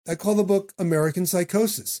I call the book American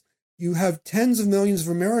Psychosis. You have tens of millions of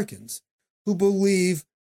Americans who believe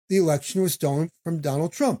the election was stolen from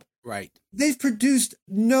Donald Trump. Right. They've produced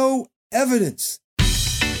no evidence.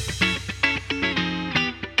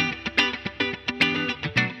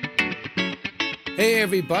 Hey,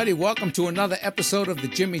 everybody. Welcome to another episode of the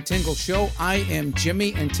Jimmy Tingle Show. I am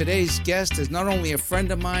Jimmy, and today's guest is not only a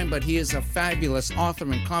friend of mine, but he is a fabulous author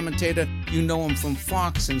and commentator. You know him from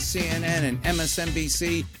Fox and CNN and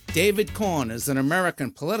MSNBC. David Corn is an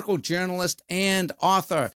American political journalist and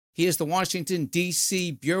author. He is the Washington,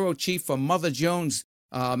 D.C. bureau chief for Mother Jones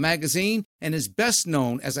magazine and is best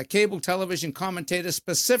known as a cable television commentator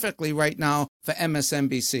specifically right now for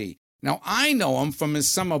MSNBC. Now, I know him from his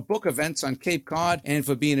summer book events on Cape Cod and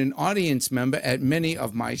for being an audience member at many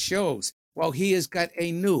of my shows. Well, he has got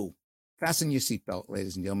a new, fasten your seatbelt,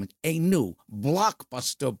 ladies and gentlemen, a new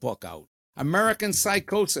blockbuster book out, American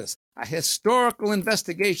Psychosis, a historical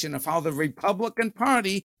investigation of how the Republican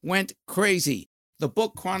Party went crazy. The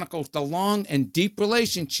book chronicles the long and deep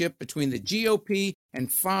relationship between the GOP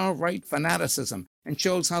and far-right fanaticism and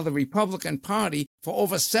shows how the Republican Party for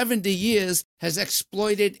over 70 years has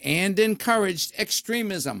exploited and encouraged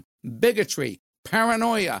extremism, bigotry,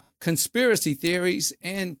 paranoia, conspiracy theories,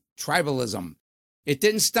 and tribalism. It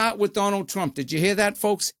didn't start with Donald Trump. Did you hear that,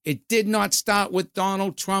 folks? It did not start with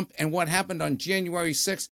Donald Trump, and what happened on January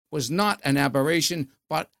 6th was not an aberration,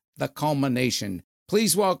 but the culmination.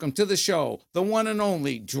 Please welcome to the show, the one and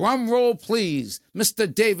only, drum roll please,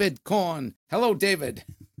 Mr. David Corn. Hello, David.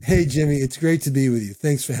 Hey, Jimmy, it's great to be with you.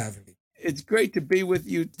 Thanks for having me. It's great to be with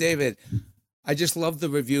you, David. I just love the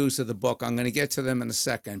reviews of the book. I'm going to get to them in a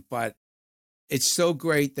second, but it's so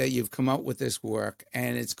great that you've come out with this work,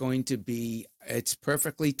 and it's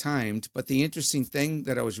perfectly timed. But the interesting thing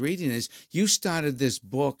that I was reading is you started this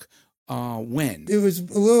book when? It was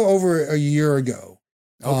a little over a year ago.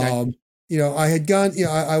 Okay. I had gone,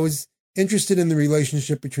 I was interested in the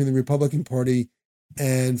relationship between the Republican Party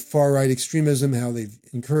and far-right extremism, how they've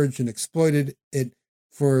encouraged and exploited it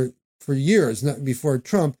for years, not before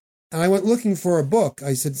Trump. And I went looking for a book.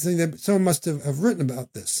 I said, someone must have written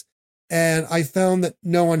about this. And I found that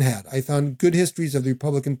no one had. I found good histories of the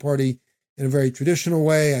Republican Party in a very traditional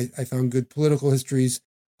way. I found good political histories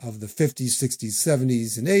of the 50s, 60s,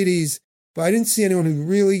 70s, and 80s. But I didn't see anyone who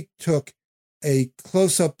really took a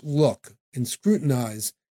close-up look and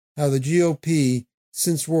scrutinized how the GOP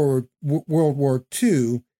since World War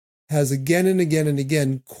II has again and again and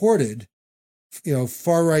again courted,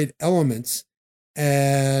 far-right elements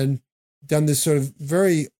and done this sort of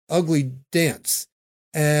very ugly dance.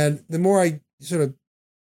 And the more I sort of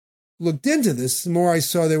looked into this, the more I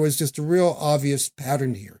saw there was just a real obvious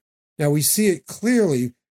pattern here. Now, we see it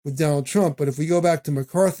clearly with Donald Trump, but if we go back to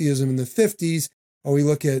McCarthyism in the 50s, or we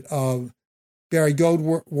look at Barry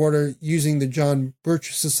Goldwater using the John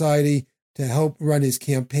Birch Society to help run his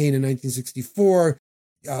campaign in 1964,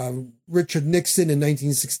 Richard Nixon in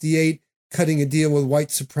 1968 cutting a deal with white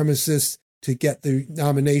supremacists to get the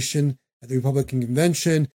nomination at the Republican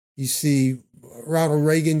convention. You see Ronald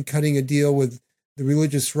Reagan cutting a deal with the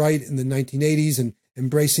religious right in the 1980s and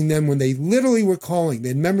embracing them when they literally were calling, they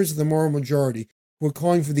had members of the moral majority, were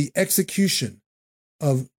calling for the execution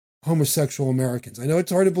of homosexual Americans. I know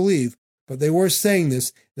it's hard to believe, but they were saying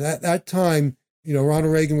this. At that time,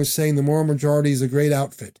 Ronald Reagan was saying the moral majority is a great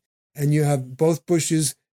outfit. And you have both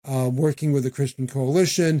Bushes working with the Christian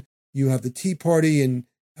Coalition. You have the Tea Party in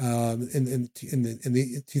the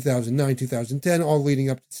 2009, 2010, all leading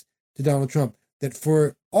up to Donald Trump. That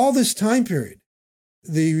for all this time period,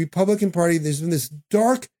 the Republican Party, there's been this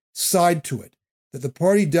dark side to it that the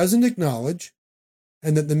party doesn't acknowledge,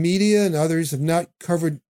 and that the media and others have not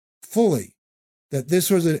covered fully, that this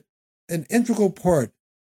was an integral part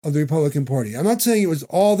of the Republican Party. I'm not saying it was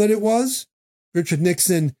all that it was. Richard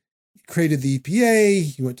Nixon created the EPA.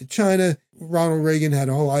 He went to China. Ronald Reagan had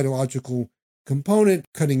a whole ideological component,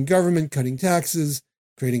 cutting government, cutting taxes,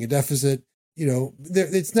 creating a deficit.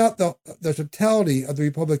 It's not the totality of the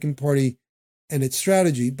Republican Party and its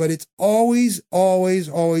strategy, but it's always, always,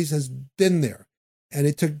 always has been there. And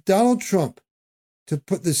it took Donald Trump to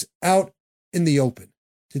put this out in the open,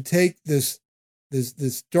 to take this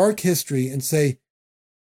dark history and say,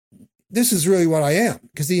 this is really what I am,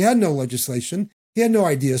 because he had no legislation. He had no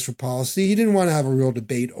ideas for policy. He didn't want to have a real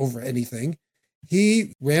debate over anything.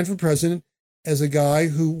 He ran for president as a guy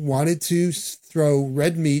who wanted to throw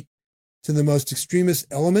red meat to the most extremist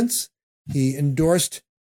elements. He endorsed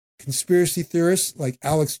conspiracy theorists like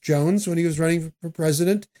Alex Jones when he was running for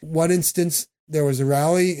president. One instance, there was a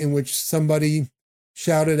rally in which somebody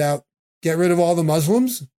shouted out, "Get rid of all the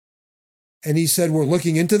Muslims." And he said, "We're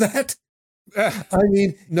looking into that." I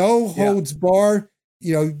mean, no holds bar,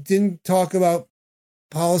 didn't talk about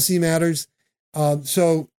policy matters.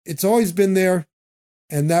 So it's always been there.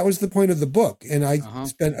 And that was the point of the book. And I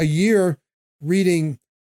spent a year reading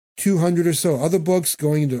 200 or so other books,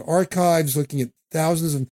 going into archives, looking at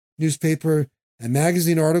thousands of newspaper and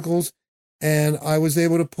magazine articles. And I was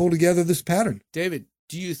able to pull together this pattern. David,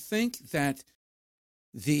 do you think that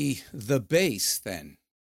the base then,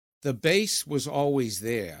 the base was always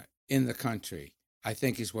there in the country, I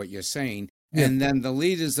think is what you're saying. Yeah. And then the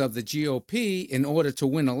leaders of the GOP, in order to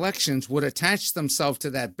win elections, would attach themselves to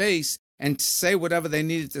that base and say whatever they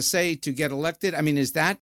needed to say to get elected? I mean, is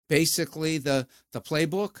that basically the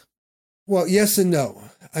playbook? Well, yes and no.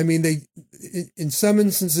 I mean, in some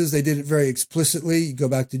instances, they did it very explicitly. You go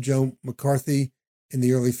back to Joe McCarthy in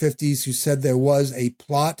the early 50s, who said there was a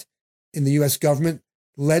plot in the U.S. government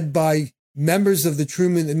led by members of the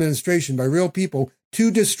Truman administration, by real people,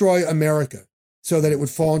 to destroy America so that it would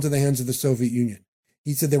fall into the hands of the Soviet Union.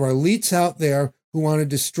 He said there were elites out there who wanted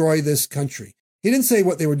to destroy this country. He didn't say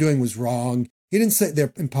what they were doing was wrong. He didn't say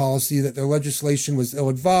their in policy that their legislation was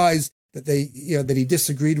ill-advised, that that he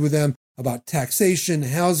disagreed with them about taxation,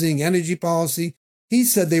 housing, energy policy. He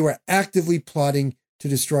said they were actively plotting to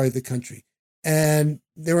destroy the country. And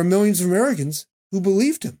there were millions of Americans who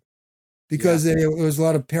believed him because there was a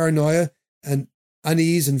lot of paranoia and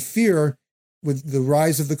unease and fear with the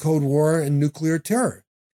rise of the Cold War and nuclear terror.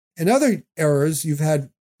 In other eras, you've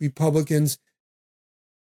had Republicans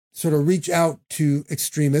sort of reach out to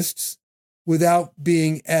extremists without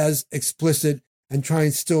being as explicit and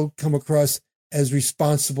trying to still come across as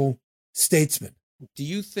responsible statesmen. Do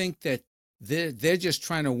you think that they're just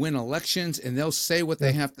trying to win elections and they'll say what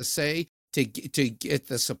they have to say to get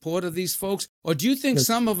the support of these folks? Or do you think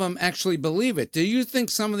some of them actually believe it? Do you think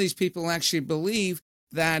some of these people actually believe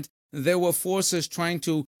that there were forces trying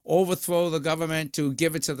to overthrow the government to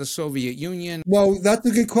give it to the Soviet Union? Well, that's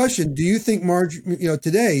a good question. Do you think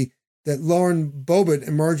today that Lauren Boebert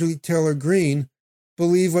and Marjorie Taylor Greene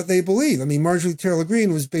believe what they believe? I mean, Marjorie Taylor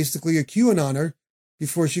Greene was basically a QAnoner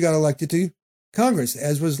before she got elected to Congress,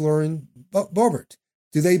 as was Lauren Boebert.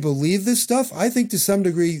 Do they believe this stuff? I think to some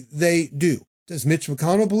degree they do. Does Mitch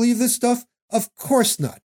McConnell believe this stuff? Of course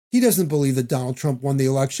not. He doesn't believe that Donald Trump won the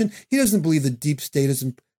election. He doesn't believe the deep state is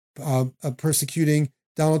persecuting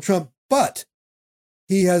Donald Trump, but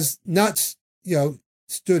he has not,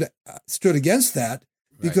 stood against that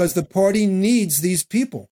because the party needs these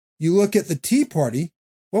people. You look at the Tea Party.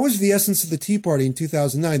 What was the essence of the Tea Party in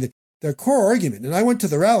 2009? Their core argument, and I went to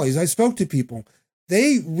the rallies, I spoke to people,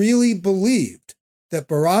 they really believed that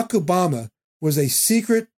Barack Obama was a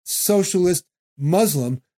secret socialist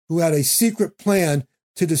Muslim who had a secret plan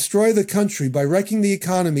to destroy the country by wrecking the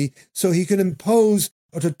economy so he could impose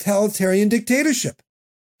a totalitarian dictatorship.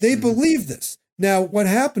 They believed this. Now, what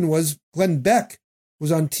happened was Glenn Beck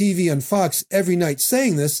was on TV on Fox every night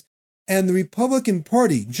saying this, and the Republican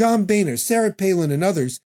Party, John Boehner, Sarah Palin, and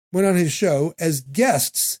others went on his show as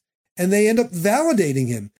guests, and they end up validating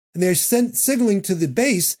him. And they're signaling to the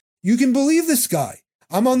base, you can believe this guy.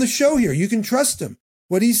 I'm on the show here. You can trust him.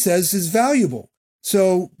 What he says is valuable.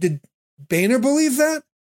 So did Boehner believe that?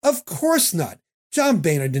 Of course not. John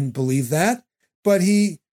Boehner didn't believe that, but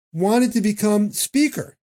he wanted to become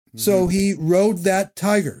speaker. So he rode that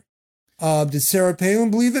tiger. Did Sarah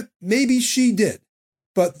Palin believe it? Maybe she did.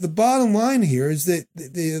 But the bottom line here is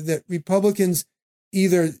that Republicans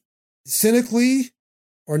either cynically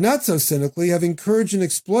or not so cynically have encouraged and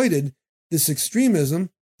exploited this extremism,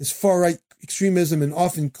 this far-right extremism and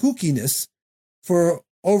often kookiness for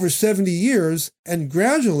over 70 years, and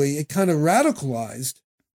gradually it kind of radicalized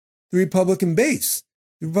the Republican base.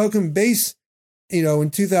 The Republican base, in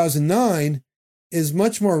 2009 is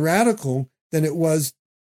much more radical than it was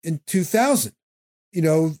in 2000.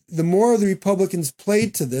 The more the Republicans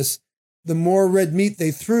played to this, the more red meat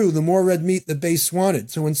they threw, the more red meat the base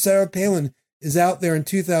wanted. So when Sarah Palin is out there in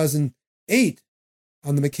 2008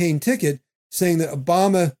 on the McCain ticket saying that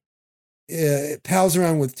Obama pals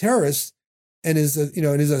around with terrorists and is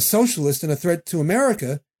a socialist and a threat to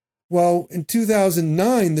America, well, in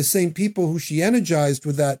 2009, the same people who she energized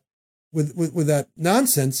with that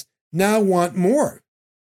nonsense now want more.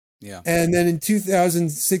 Yeah. And then in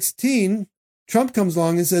 2016, Trump comes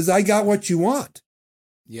along and says, I got what you want.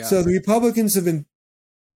 Yeah. So the Republicans have been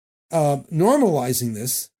normalizing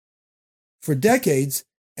this for decades,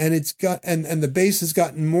 and and the base has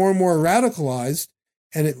gotten more and more radicalized,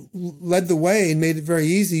 and it led the way and made it very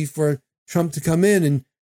easy for Trump to come in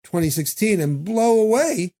 2016 and blow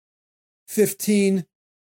away 15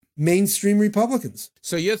 mainstream Republicans.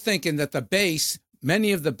 So you're thinking that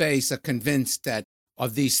many of the base are convinced that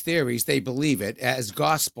of these theories. They believe it as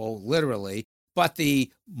gospel, literally. But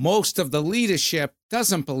the most of the leadership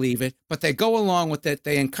doesn't believe it, but they go along with it.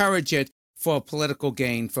 They encourage it for political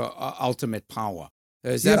gain, for ultimate power.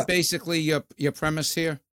 Is that basically your premise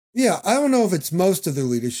here? Yeah, I don't know if it's most of the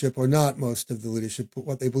leadership or not most of the leadership,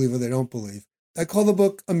 what they believe or they don't believe. I call the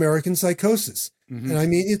book American Psychosis. And I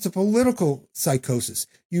mean, it's a political psychosis.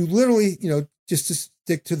 You literally, just to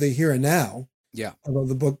stick to the here and now, although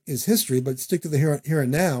the book is history, but stick to the here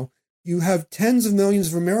and now, you have tens of millions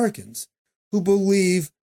of Americans who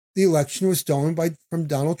believe the election was stolen from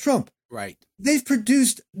Donald Trump. Right. They've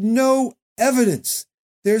produced no evidence.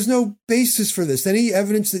 There's no basis for this. Any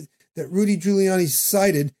evidence that Rudy Giuliani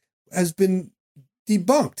cited has been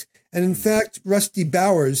debunked. And in fact, Rusty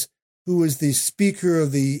Bowers, who was the Speaker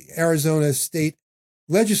of the Arizona State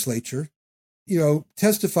Legislature,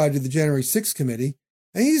 testified to the January 6th committee,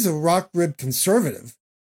 and he's a rock-ribbed conservative,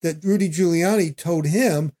 that Rudy Giuliani told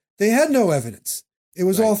him they had no evidence. It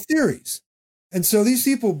was all theories. And so these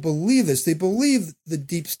people believe this. They believe the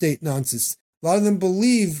deep state nonsense. A lot of them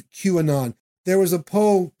believe QAnon. There was a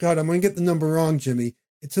poll, God, I'm going to get the number wrong, Jimmy.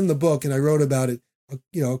 It's in the book, and I wrote about it,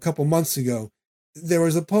 a couple months ago. There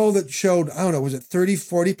was a poll that showed, I don't know, was it 30,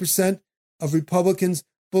 40% of Republicans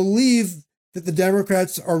believe that the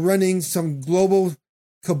Democrats are running some global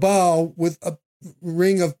cabal with a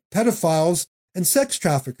ring of pedophiles and sex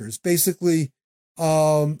traffickers, basically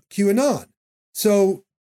QAnon. So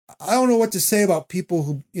I don't know what to say about people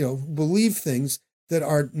who, who believe things that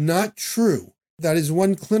are not true. That is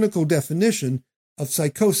one clinical definition of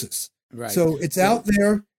psychosis. Right. So it's out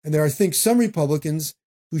there, and there are, I think, some Republicans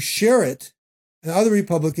who share it, and other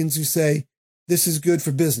Republicans who say this is good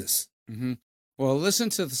for business. Mm-hmm. Well, listen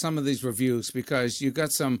to some of these reviews, because you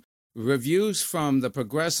got some reviews from the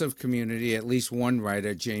progressive community, at least one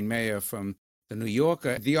writer, Jane Mayer from The New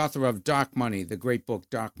Yorker, the author of Dark Money, the great book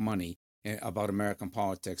Dark Money, about American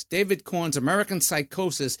politics. David Corn's American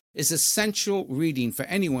Psychosis is essential reading for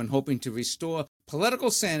anyone hoping to restore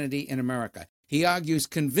political sanity in America. He argues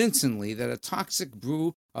convincingly that a toxic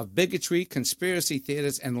brew of bigotry, conspiracy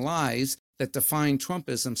theaters, and lies that define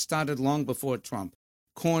Trumpism started long before Trump.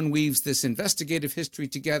 Corn weaves this investigative history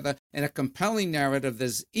together in a compelling narrative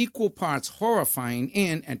that's equal parts horrifying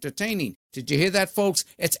and entertaining. Did you hear that, folks?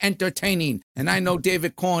 It's entertaining. And I know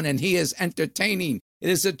David Corn, and he is entertaining. It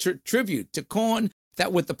is a tribute to Corn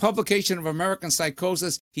that with the publication of American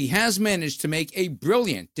Psychosis, he has managed to make a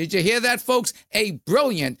brilliant, did you hear that, folks? A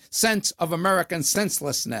brilliant sense of American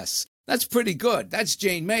senselessness. That's pretty good. That's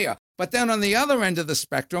Jane Mayer. But then on the other end of the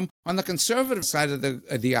spectrum, on the conservative side of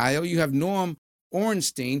the aisle, you have Norm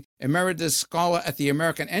Ornstein, emeritus scholar at the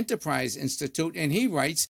American Enterprise Institute, and he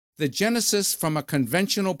writes, the genesis from a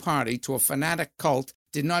conventional party to a fanatic cult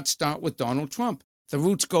did not start with Donald Trump. The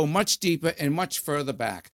roots go much deeper and much further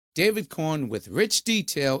back. David Corn, with rich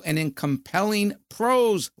detail and in compelling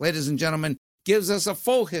prose, ladies and gentlemen, gives us a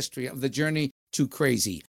full history of the journey to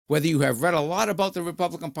crazy. Whether you have read a lot about the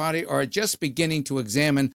Republican Party or are just beginning to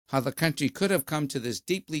examine how the country could have come to this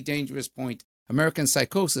deeply dangerous point, American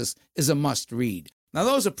Psychosis is a must-read. Now,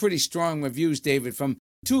 those are pretty strong reviews, David, from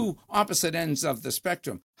two opposite ends of the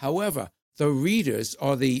spectrum. However, the readers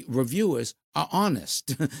or the reviewers are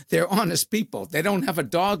honest. They're honest people. They don't have a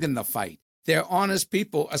dog in the fight. They're honest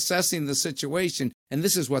people assessing the situation, and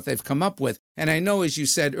this is what they've come up with. And I know, as you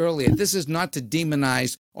said earlier, this is not to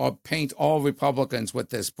demonize or paint all Republicans with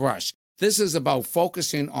this brush. This is about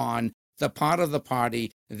focusing on the part of the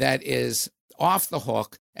party that is off the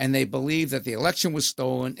hook, and they believe that the election was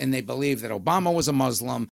stolen, and they believe that Obama was a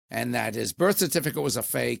Muslim, and that his birth certificate was a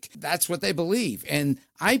fake. That's what they believe. And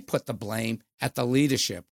I put the blame at the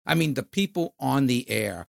leadership. I mean, the people on the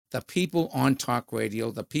air, the people on talk radio,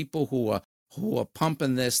 the people who are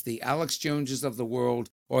pumping this, the Alex Joneses of the world,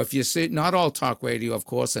 or if you see, not all talk radio, of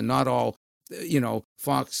course, and not all,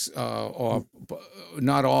 Fox or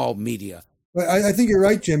not all media. But I think you're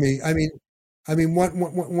right, Jimmy. I mean,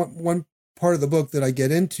 one part of the book that I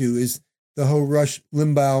get into is the whole Rush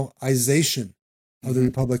Limbaughization of the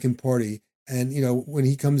Republican Party. And, when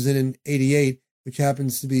he comes in 88, which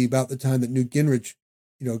happens to be about the time that Newt Gingrich,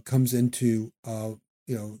 comes into,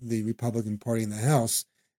 the Republican Party in the House,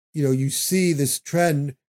 you see this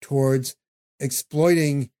trend towards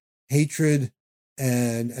exploiting hatred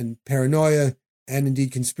and paranoia and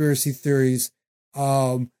indeed conspiracy theories,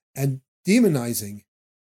 and demonizing,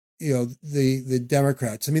 the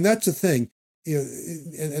Democrats. I mean, that's the thing,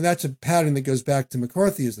 and that's a pattern that goes back to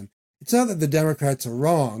McCarthyism. It's not that the Democrats are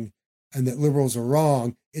wrong and that liberals are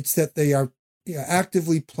wrong. It's that they are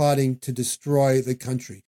actively plotting to destroy the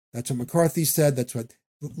country. That's what McCarthy said. That's what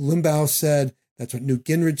Limbaugh said. That's what Newt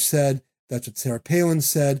Gingrich said. That's what Sarah Palin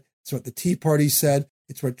said. It's what the Tea Party said.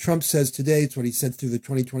 It's what Trump says today. It's what he said through the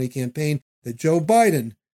 2020 campaign, that Joe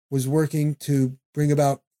Biden was working to bring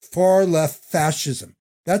about far left fascism.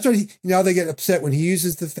 That's what they get upset when he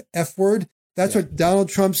uses the F word. That's what Donald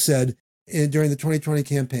Trump said during the 2020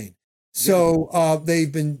 campaign. So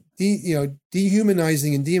they've been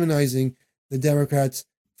dehumanizing and demonizing the Democrats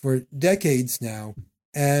for decades now.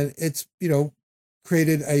 And it's,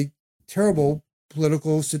 created a terrible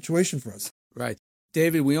political situation for us. Right.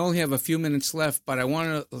 David, we only have a few minutes left, but I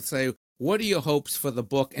want to say, what are your hopes for the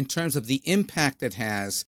book in terms of the impact it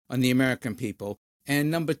has on the American people?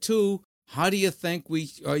 And number two, how do you think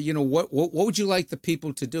what would you like the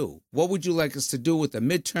people to do? What would you like us to do with the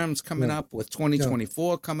midterms coming up, with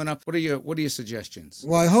 2024 coming up? What are your suggestions?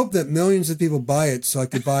 Well, I hope that millions of people buy it so I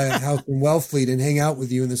could buy a house in Wellfleet and hang out with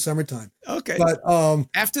you in the summertime. Okay. But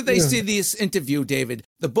after they see this interview, David,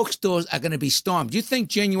 the bookstores are going to be stormed. Do you think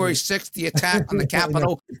January 6th, the attack on the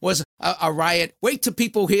Capitol, was a riot? Wait till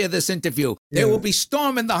people hear this interview. They will be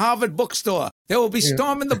storming the Harvard bookstore. They will be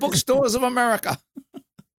storming the bookstores of America.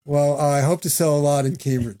 Well, I hope to sell a lot in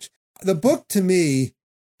Cambridge. The book, to me,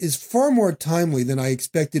 is far more timely than I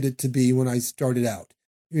expected it to be when I started out.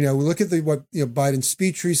 We look at Biden's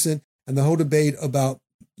speech recent and the whole debate about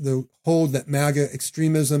the hold that MAGA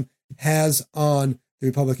extremism has on the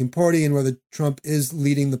Republican Party and whether Trump is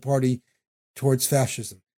leading the party towards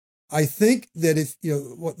fascism. I think that if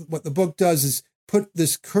what the book does is put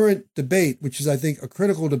this current debate, which is, I think, a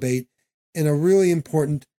critical debate, in a really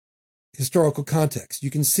important historical context.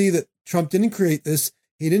 You can see that Trump didn't create this.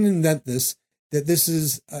 He didn't invent this, that this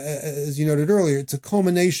is, as you noted earlier, it's a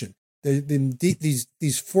culmination. There's been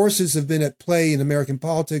these forces have been at play in American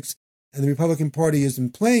politics, and the Republican Party has been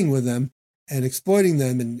playing with them and exploiting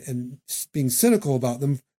them and being cynical about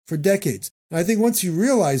them for decades. And I think once you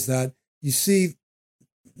realize that, you see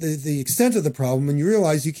the extent of the problem, and you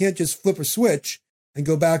realize you can't just flip a switch and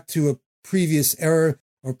go back to a previous era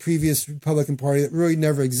or previous Republican Party that really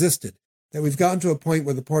never existed. That we've gotten to a point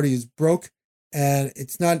where the party is broke and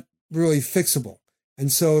it's not really fixable. And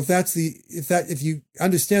so if you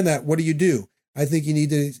understand that, what do? I think you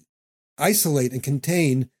need to isolate and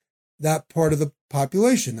contain that part of the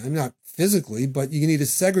population. I'm not physically, but you need to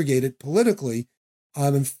segregate it politically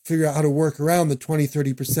and figure out how to work around the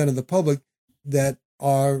 20-30% of the public that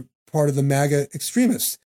are part of the MAGA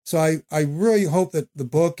extremists. So I really hope that the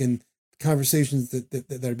book and conversations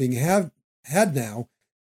that are being had now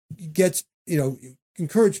gets,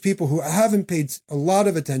 encourage people who haven't paid a lot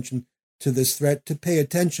of attention to this threat to pay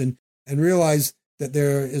attention and realize that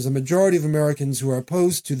there is a majority of Americans who are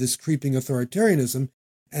opposed to this creeping authoritarianism,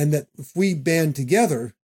 and that if we band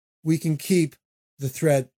together, we can keep the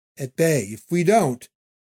threat at bay. If we don't,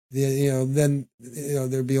 then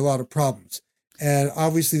there'd be a lot of problems. And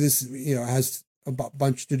obviously this, has a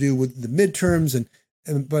bunch to do with the midterms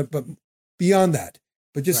but beyond that,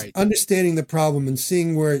 but just understanding the problem and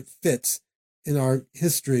seeing where it fits in our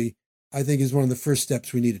history, I think is one of the first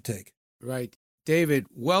steps we need to take. Right. David,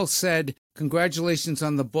 well said. Congratulations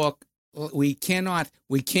on the book. We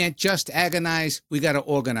can't just agonize. We got to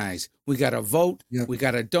organize. We got to vote. Yep. We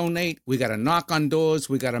got to donate. We got to knock on doors.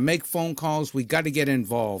 We got to make phone calls. We got to get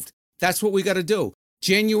involved. That's what we got to do.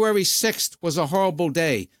 January 6th was a horrible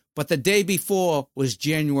day, but the day before was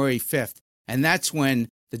January 5th. And that's when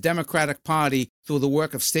the Democratic Party, through the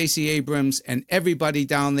work of Stacey Abrams and everybody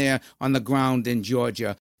down there on the ground in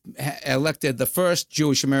Georgia, elected the first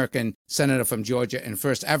Jewish American senator from Georgia and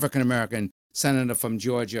first African American senator from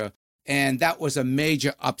Georgia. And that was a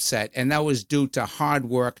major upset. And that was due to hard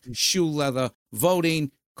work, shoe leather,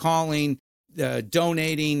 voting, calling,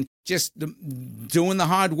 donating, just doing the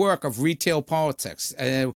hard work of retail politics.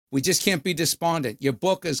 We just can't be despondent. Your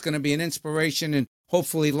book is going to be an inspiration and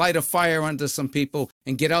hopefully light a fire under some people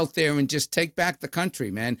and get out there and just take back the country,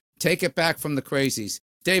 man. Take it back from the crazies.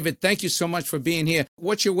 David, thank you so much for being here.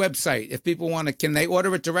 What's your website? If people want to, can they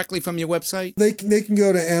order it directly from your website? They can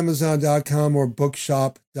go to Amazon.com or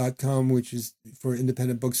bookshop.com, which is for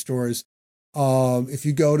independent bookstores. If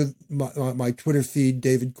you go to my Twitter feed,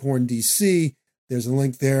 David Corn DC, there's a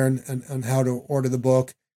link there on how to order the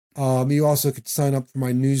book. You also could sign up for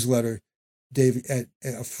my newsletter, David, at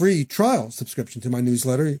a free trial subscription to my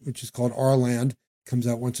newsletter, which is called Our Land. Comes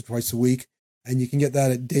out once or twice a week. And you can get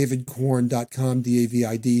that at davidcorn.com,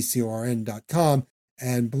 DAVIDCORN.com.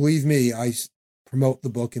 And believe me, I promote the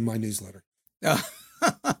book in my newsletter.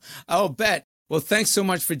 I'll bet. Well, thanks so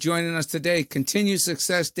much for joining us today. Continued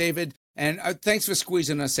success, David. And thanks for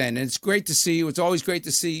squeezing us in. It's great to see you. It's always great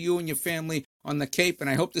to see you and your family on the Cape.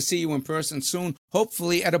 And I hope to see you in person soon,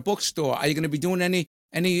 hopefully at a bookstore. Are you going to be doing any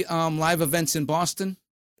live events in Boston?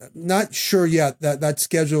 not sure yet. That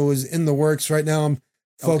schedule is in the works right now. I'm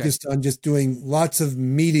focused on just doing lots of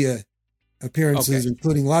media appearances,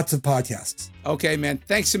 including lots of podcasts. Okay, man.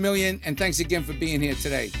 Thanks a million, and thanks again for being here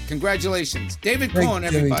today. Congratulations. David Cohen,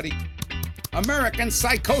 everybody. American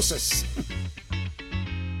Psychosis.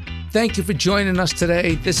 Thank you for joining us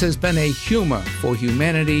today. This has been a Humor for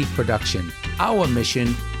Humanity production. Our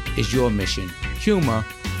mission is your mission. Humor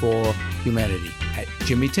for Humanity at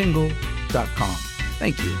jimmytingle.com.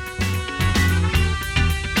 Thank you.